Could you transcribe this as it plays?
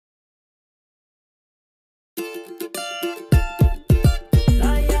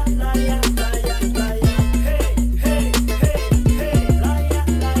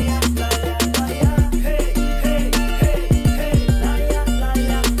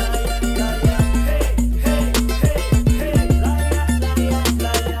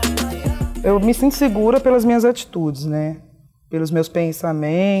me sinto segura pelas minhas atitudes, né? Pelos meus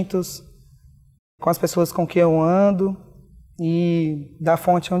pensamentos, com as pessoas com quem eu ando e da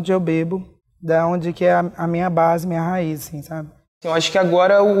fonte onde eu bebo, da onde que é a minha base, minha raiz, assim, sabe? Eu acho que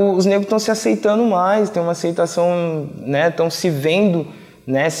agora os negros estão se aceitando mais, tem uma aceitação, né? Estão se vendo,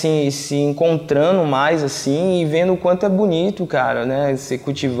 né? Se encontrando mais, assim, e vendo o quanto é bonito, cara, né? Você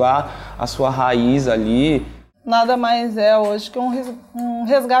cultivar a sua raiz ali. Nada mais é hoje que um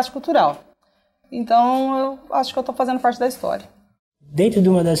resgate cultural. Então, eu acho que eu estou fazendo parte da história. Dentro de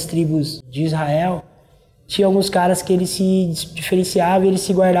uma das tribos de Israel, tinha alguns caras que eles se diferenciavam e eles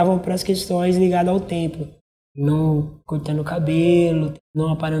se guardavam para as questões ligadas ao templo. Não cortando o cabelo,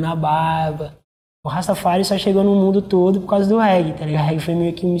 não aparando a barba. O Rastafari só chegou no mundo todo por causa do reggae, tá ligado? O reggae foi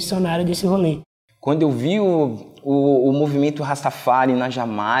meio que um missionário desse rolê. Quando eu vi o movimento Rastafari na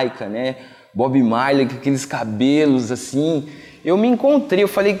Jamaica, né? Bob Marley com aqueles cabelos assim, eu me encontrei, eu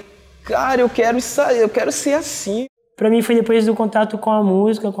falei, cara, eu quero ser assim. Pra mim foi depois do contato com a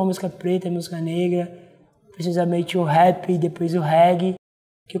música preta, a música negra, precisamente o rap e depois o reggae,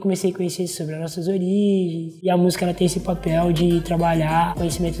 que eu comecei a conhecer sobre as nossas origens. E a música ela tem esse papel de trabalhar o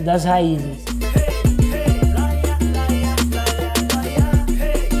conhecimento das raízes.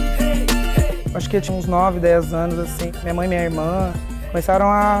 Acho que eu tinha uns 9, 10 anos, assim, minha mãe e minha irmã começaram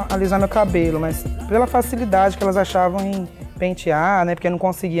a alisar meu cabelo, mas pela facilidade que elas achavam em pentear, né, porque eu não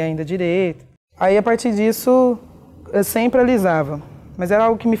conseguia ainda direito. Aí, a partir disso, eu sempre alisava, mas era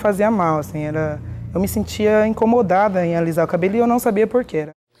algo que me fazia mal, assim, eu me sentia incomodada em alisar o cabelo e eu não sabia por quê.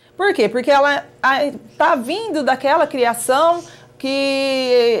 Por quê? Porque ela tá vindo daquela criação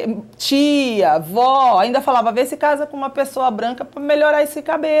que tia, avó, ainda falava, vê se casa com uma pessoa branca para melhorar esse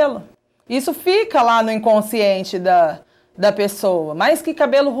cabelo. Isso fica lá no inconsciente da pessoa. Mas que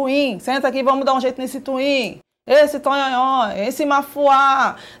cabelo ruim, senta aqui, vamos dar um jeito nesse twin. Esse tonhonhó, esse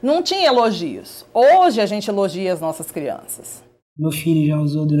mafuá. Não tinha elogios. Hoje a gente elogia as nossas crianças. Meu filho já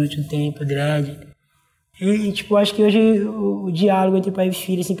usou durante um tempo dread. E, tipo, acho que hoje o diálogo entre pai e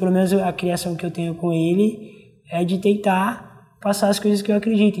filho, assim, pelo menos a criação que eu tenho com ele, é de tentar passar as coisas que eu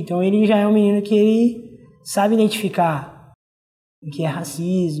acredito. Então ele já é um menino que ele sabe identificar o que é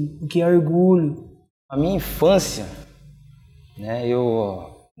racismo, o que é orgulho. A minha infância, né, eu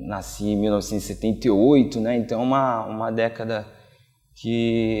nasci em 1978, né, então é uma década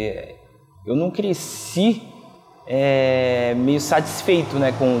que eu não cresci meio satisfeito,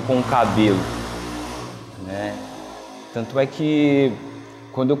 né, com o cabelo, né. Tanto é que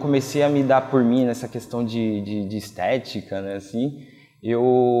quando eu comecei a me dar por mim nessa questão de estética, né, assim,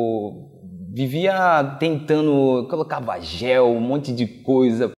 eu vivia tentando, colocava gel, um monte de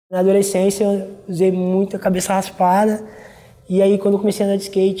coisa. Na adolescência eu usei muito a cabeça raspada e aí quando eu comecei a andar de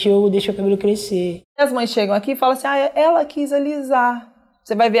skate eu deixei o cabelo crescer. As mães chegam aqui e falam assim, ela quis alisar.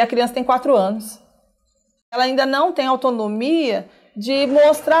 Você vai ver, a criança tem 4 anos. Ela ainda não tem autonomia de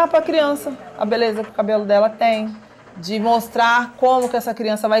mostrar para a criança a beleza que o cabelo dela tem, de mostrar como que essa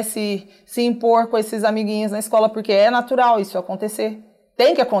criança vai se impor com esses amiguinhos na escola, porque é natural isso acontecer.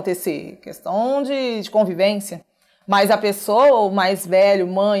 Tem que acontecer, questão de convivência. Mas a pessoa, o mais velho,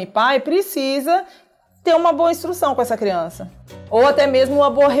 mãe, pai, precisa ter uma boa instrução com essa criança. Ou até mesmo uma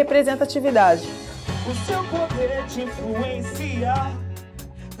boa representatividade. O seu poder te influenciar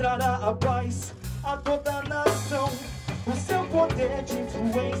trará a paz a toda a nação. O seu poder te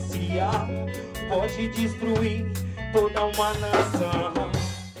influenciar pode destruir toda uma nação.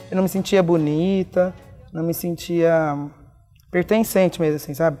 Eu não me sentia bonita, não me sentia pertencente mesmo,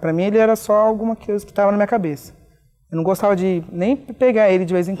 assim, sabe? Pra mim ele era só alguma coisa que estava na minha cabeça. Eu não gostava de nem pegar ele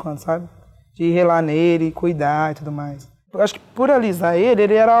de vez em quando, sabe? De relar nele, cuidar e tudo mais. Eu acho que por alisar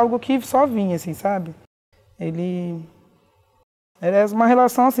ele era algo que só vinha, assim, sabe? Era uma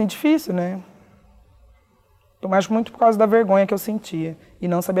relação, assim, difícil, né? Eu acho muito por causa da vergonha que eu sentia e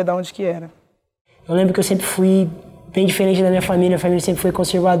não sabia de onde que era. Eu lembro que eu sempre fui bem diferente da minha família sempre foi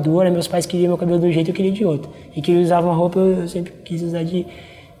conservadora, meus pais queriam meu cabelo de um jeito, eu queria de outro. E que eles usavam uma roupa, eu sempre quis usar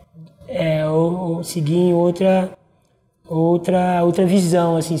ou seguir em outra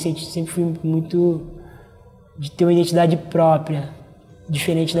visão, assim, sempre fui muito de ter uma identidade própria,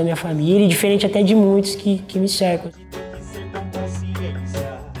 diferente da minha família e diferente até de muitos que me cercam.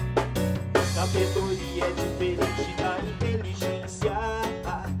 Sabedoria diferente da inteligência.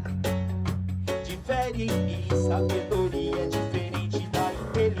 Difere em sabedoria diferente da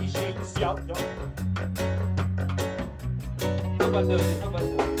inteligência.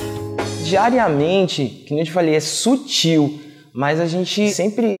 Diariamente, que nem eu te falei, é sutil, mas a gente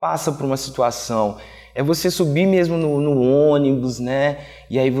sempre passa por uma situação. É você subir mesmo no ônibus, né?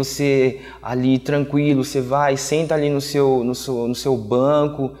 E aí você ali tranquilo, você vai, senta ali no seu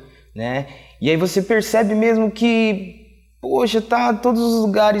banco, né? E aí você percebe mesmo que, poxa, todos os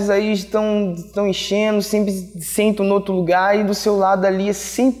lugares aí estão enchendo, sempre sentam no outro lugar e do seu lado ali é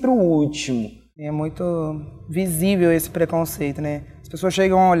sempre o último. É muito visível esse preconceito, né? As pessoas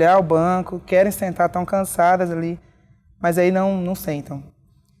chegam a olhar o banco, querem sentar, estão cansadas ali, mas aí não sentam.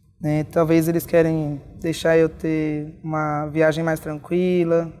 Né? Talvez eles querem deixar eu ter uma viagem mais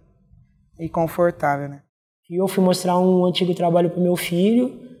tranquila e confortável, né? E eu fui mostrar um antigo trabalho pro meu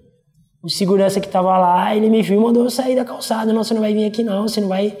filho, o segurança que tava lá, ele me viu e mandou eu sair da calçada. Não, você não vai vir aqui não, você não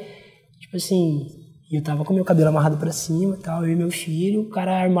vai... Tipo assim, eu tava com meu cabelo amarrado pra cima e tal, eu e meu filho, o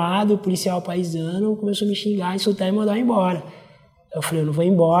cara armado, o policial paisano, começou a me xingar, insultar e mandar eu embora. Eu falei, eu não vou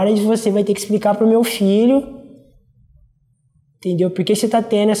embora e você vai ter que explicar pro meu filho, entendeu? Por que você tá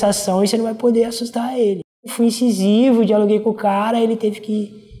tendo essa ação e você não vai poder assustar ele. Eu fui incisivo, dialoguei com o cara, ele teve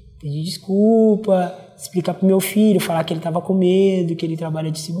que pedir desculpa, explicar pro meu filho, falar que ele tava com medo, que ele trabalha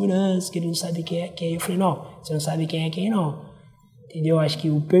de segurança, que ele não sabe quem é quem. Eu falei, não, você não sabe quem é quem não. Entendeu? Acho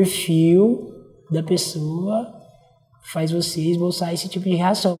que o perfil da pessoa faz você esboçar esse tipo de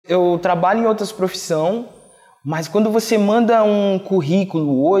reação. Eu trabalho em outras profissões, mas quando você manda um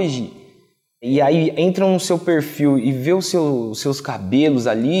currículo hoje, e aí entra no seu perfil e vê os seus cabelos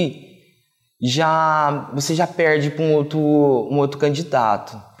ali, você já perde para um outro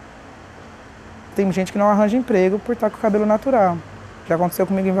candidato. Tem gente que não arranja emprego por estar com o cabelo natural. Já aconteceu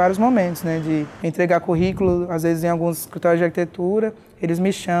comigo em vários momentos, né? De entregar currículo, às vezes em alguns escritórios de arquitetura, eles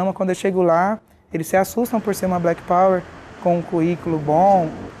me chamam, quando eu chego lá, eles se assustam por ser uma Black Power com um currículo bom,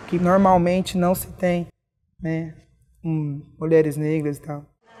 que normalmente não se tem, né? Mulheres negras e tal.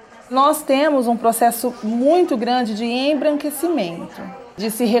 Nós temos um processo muito grande de embranquecimento, de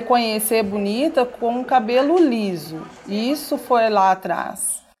se reconhecer bonita com um cabelo liso. Isso foi lá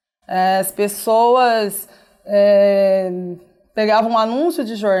atrás. As pessoas pegavam um anúncio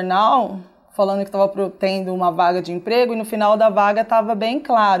de jornal falando que estava tendo uma vaga de emprego e no final da vaga estava bem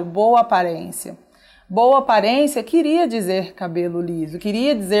claro, boa aparência. Boa aparência queria dizer cabelo liso,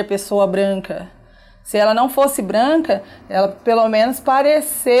 queria dizer pessoa branca. Se ela não fosse branca, ela pelo menos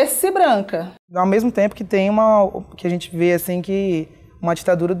parecesse branca. Ao mesmo tempo que tem que a gente vê assim que uma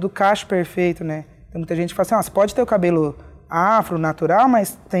ditadura do cacho perfeito, né? Tem muita gente que fala assim, você pode ter o cabelo afro, natural,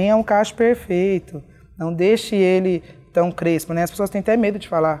 mas tenha um cacho perfeito. Não deixe ele tão crespo, né? As pessoas têm até medo de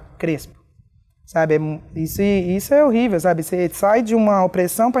falar crespo, sabe? Isso é horrível, sabe? Você sai de uma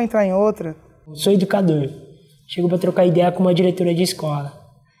opressão para entrar em outra. Eu sou educador. Chego para trocar ideia com uma diretora de escola.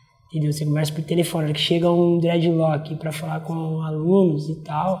 Entendeu? Você conversa por telefone, que chega um dreadlock para falar com alunos e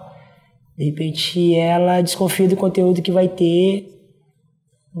tal. De repente ela desconfia do conteúdo que vai ter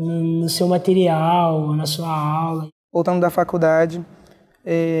no seu material, na sua aula. Voltando da faculdade,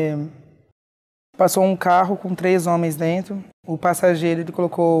 passou um carro com 3 homens dentro. O passageiro ele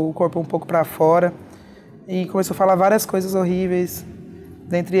colocou o corpo um pouco para fora e começou a falar várias coisas horríveis,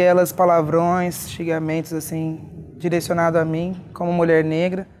 dentre elas palavrões, xingamentos assim, direcionado a mim como mulher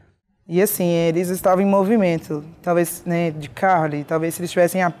negra. E assim, eles estavam em movimento, talvez, né, de carro ali, talvez se eles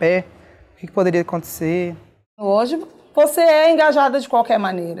estivessem a pé, o que poderia acontecer? Hoje você é engajada de qualquer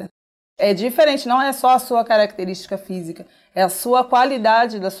maneira. É diferente, não é só a sua característica física, é a sua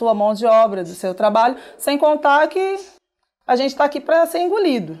qualidade da sua mão de obra, do seu trabalho, sem contar que a gente está aqui para ser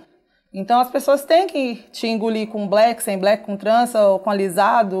engolido. Então as pessoas têm que te engolir com black, sem black, com trança, ou com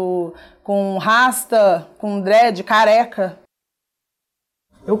alisado, com rasta, com dread, careca.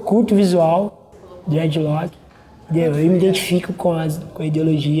 Eu curto o visual, dreadlock, eu me identifico com a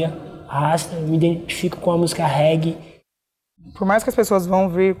ideologia rasta, eu me identifico com a música reggae. Por mais que as pessoas vão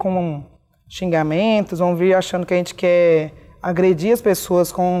vir com xingamentos, vão vir achando que a gente quer agredir as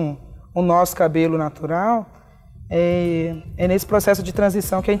pessoas com o nosso cabelo natural, é nesse processo de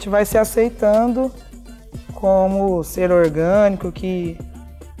transição que a gente vai se aceitando como ser orgânico, que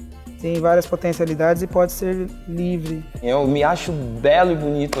tem várias potencialidades e pode ser livre. Eu me acho belo e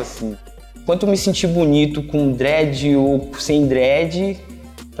bonito assim. Quanto eu me sentir bonito com dread ou sem dread,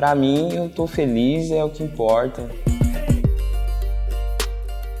 pra mim eu tô feliz, é o que importa.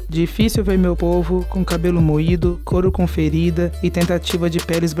 Difícil ver meu povo com cabelo moído, couro com ferida e tentativa de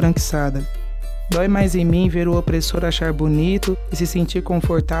pele esbranquiçada. Dói mais em mim ver o opressor achar bonito e se sentir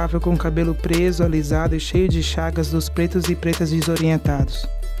confortável com o cabelo preso, alisado e cheio de chagas dos pretos e pretas desorientados.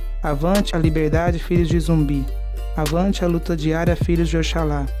 Avante a liberdade, filhos de Zumbi. Avante a luta diária, filhos de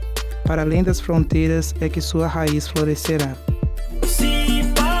Oxalá. Para além das fronteiras é que sua raiz florescerá.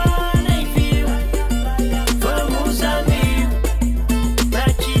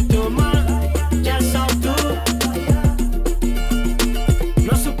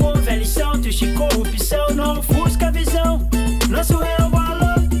 Nosso povo é lição, tu Chico.